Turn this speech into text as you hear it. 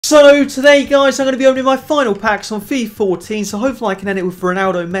So today guys, I'm going to be opening my final packs on FIFA 14, so hopefully I can end it with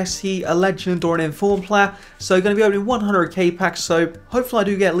Ronaldo, Messi, a legend or an informed player. So I'm going to be opening 100k packs, so hopefully I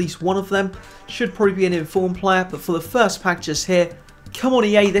do get at least one of them. Should probably be an informed player, but for the first pack just here, come on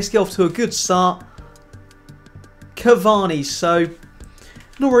EA, let's get off to a good start. Cavani, so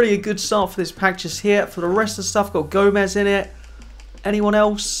not really a good start for this pack just here. For the rest of the stuff, got Gomez in it. Anyone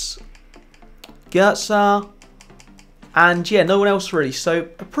else? Gertza. And yeah, no one else really, so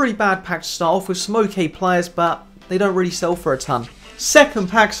a pretty bad pack to start off with. Some okay players, but they don't really sell for a ton. Second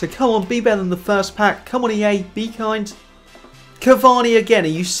pack, so come on, be better than the first pack. Come on EA, be kind. Cavani again, are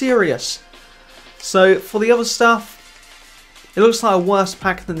you serious? So for the other stuff, it looks like a worse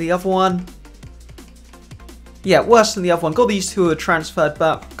pack than the other one. Yeah, worse than the other one. Got these two who are transferred,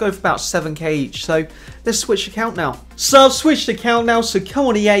 but go for about 7k each. So let's switch account now. So I've switched account now, so come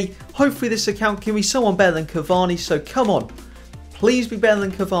on EA. Hopefully this account can be someone better than Cavani, so come on. Please be better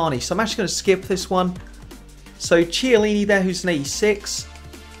than Cavani. So I'm actually going to skip this one. So Chiellini there, who's an 86.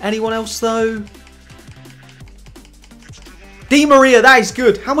 Anyone else though? Di Maria, that is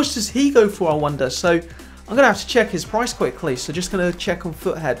good. How much does he go for, I wonder? So I'm going to have to check his price quickly. So just going to check on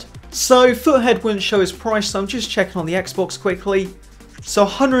Foothead. So Foothead wouldn't show his price, so I'm just checking on the Xbox quickly. So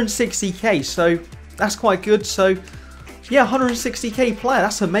 160k, so that's quite good. So yeah, 160k player,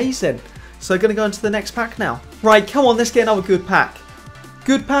 that's amazing. So going to go into the next pack now. Right, come on, let's get another good pack.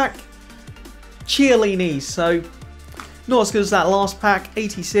 Good pack. Chiellini, so not as good as that last pack.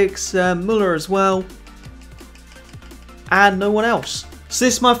 86, Muller as well. And no one else. So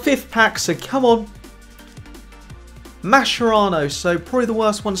this is my fifth pack, so come on. Mascherano, so probably the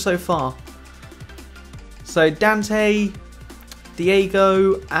worst one so far. So Dante,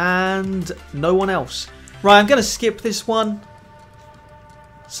 Diego, and no one else. Right, I'm going to skip this one.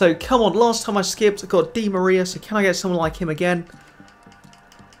 So come on, last time I skipped, I got Di Maria, so can I get someone like him again?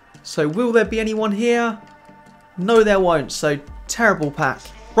 So will there be anyone here? No, there won't, so terrible pack.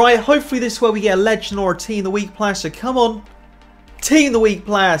 Right, hopefully this is where we get a legend or a team of the week player, so come on. Team of the week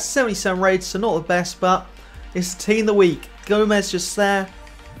player, 77 rated, so not the best, but it's team of the week. Gomez just there.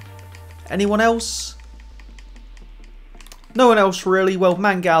 Anyone else? No one else really. Well,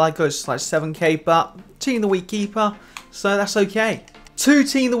 Mangala goes to like 7k, but team of the week keeper, so that's okay. 2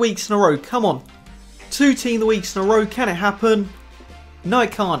 team of the weeks in a row. Come on. 2 team of the weeks in a row. Can it happen? No,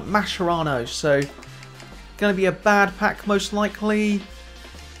 it can't. Mascherano. So, going to be a bad pack most likely.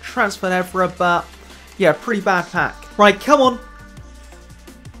 Transfer Evra, but yeah, pretty bad pack. Right, come on.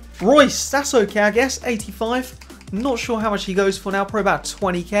 Royce, that's okay, I guess. 85. Not sure how much he goes for now. Probably about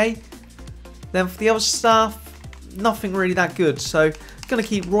 20k. Then for the other stuff, nothing really that good. So, going to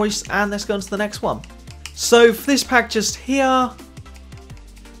keep Royce, and let's go on to the next one. So, for this pack just here,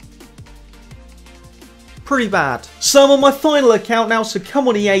 pretty bad. So, I'm on my final account now. So, come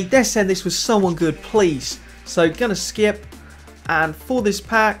on EA, let's end this with someone good, please. So, going to skip. And for this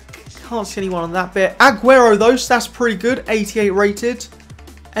pack, can't see anyone on that bit. Aguero, though, so that's pretty good. 88 rated.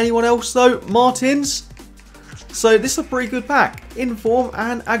 Anyone else though? Martins. So this is a pretty good pack. Inform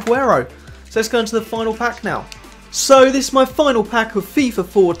and Aguero. So let's go into the final pack now. So this is my final pack of FIFA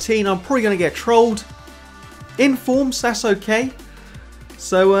 14. I'm probably going to get trolled. Informs, that's okay.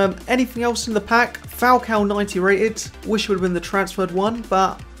 So anything else in the pack? Falcao 90 rated. Wish it would have been the transferred one,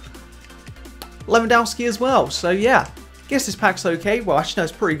 but Lewandowski as well. So yeah, guess this pack's okay. Well, actually no,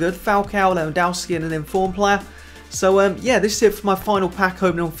 it's pretty good. Falcao, Lewandowski and an informed player. So yeah, this is it for my final pack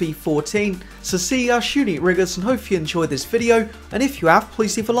opening on FIFA 14. So see ya, UniqueRiggers, and hope you enjoyed this video. And if you have,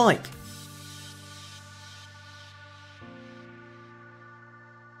 please leave a like.